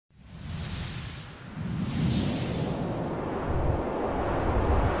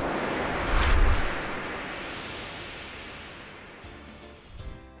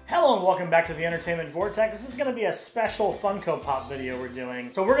Hello and welcome back to the Entertainment Vortex. This is going to be a special Funko Pop video we're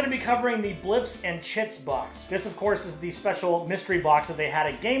doing. So we're going to be covering the Blips and Chitz box. This, of course, is the special mystery box that they had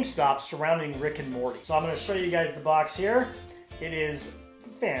at Gamestop surrounding Rick and Morty. So I'm going to show you guys the box here. It is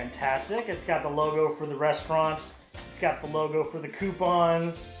fantastic. It's got the logo for the restaurant. It's got the logo for the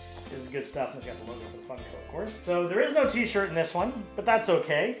coupons. This is good stuff. And it's got the logo for the Funko, of course. So there is no t-shirt in this one, but that's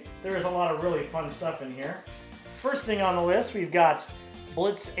okay. There is a lot of really fun stuff in here. First thing on the list, we've got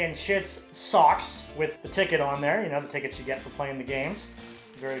Blips and Chitz socks with the ticket on there. You know, the tickets you get for playing the games.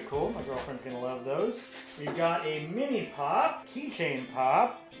 Very cool. My girlfriend's gonna love those. We've got a mini pop, keychain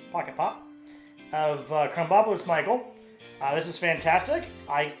pop, pocket pop of Crumbopoulos Michael. This is fantastic.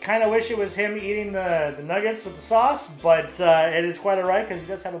 I kind of wish it was him eating the nuggets with the sauce, but it is quite alright because he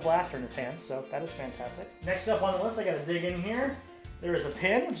does have a blaster in his hand, so that is fantastic. Next up on the list, I gotta dig in here. There is a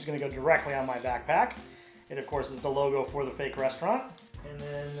pin, which is gonna go directly on my backpack. It, of course, is the logo for the fake restaurant. And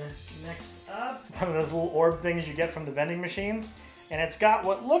then next up, one of those little orb things you get from the vending machines. And it's got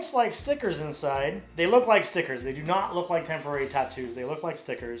what looks like stickers inside. They look like stickers. They do not look like temporary tattoos. They look like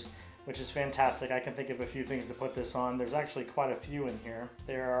stickers, which is fantastic. I can think of a few things to put this on. There's actually quite a few in here.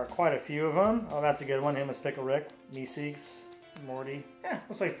 There are quite a few of them. Oh, that's a good one. Him as Pickle Rick, Meeseeks, Morty. Yeah,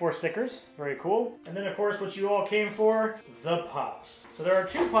 looks like 4 stickers. Very cool. And then, of course, what you all came for, the pops. So there are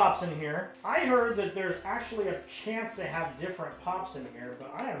 2 pops in here. I heard that there's actually a chance to have different pops in here,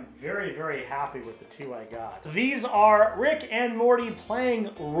 but I am very, very happy with the 2 I got. These are Rick and Morty playing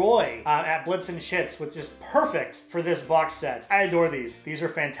Roy at Blips and Chitz, which is perfect for this box set. I adore these. These are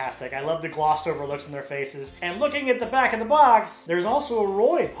fantastic. I love the glossed over looks on their faces. And looking at the back of the box, there's also a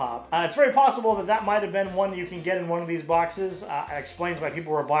Roy pop. It's very possible that that might have been one you can get in one of these boxes. It explains why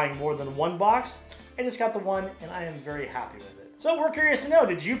people were buying more than one box. I just got the one, and I am very happy with it. So we're curious to know,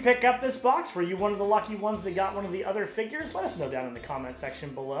 did you pick up this box? Were you one of the lucky ones that got one of the other figures? Let us know down in the comment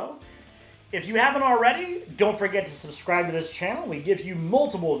section below. If you haven't already, don't forget to subscribe to this channel. We give you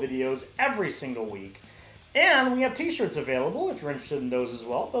multiple videos every single week. And we have t-shirts available if you're interested in those as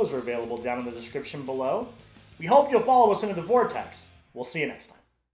well. Those are available down in the description below. We hope you'll follow us into the Vortex. We'll see you next time.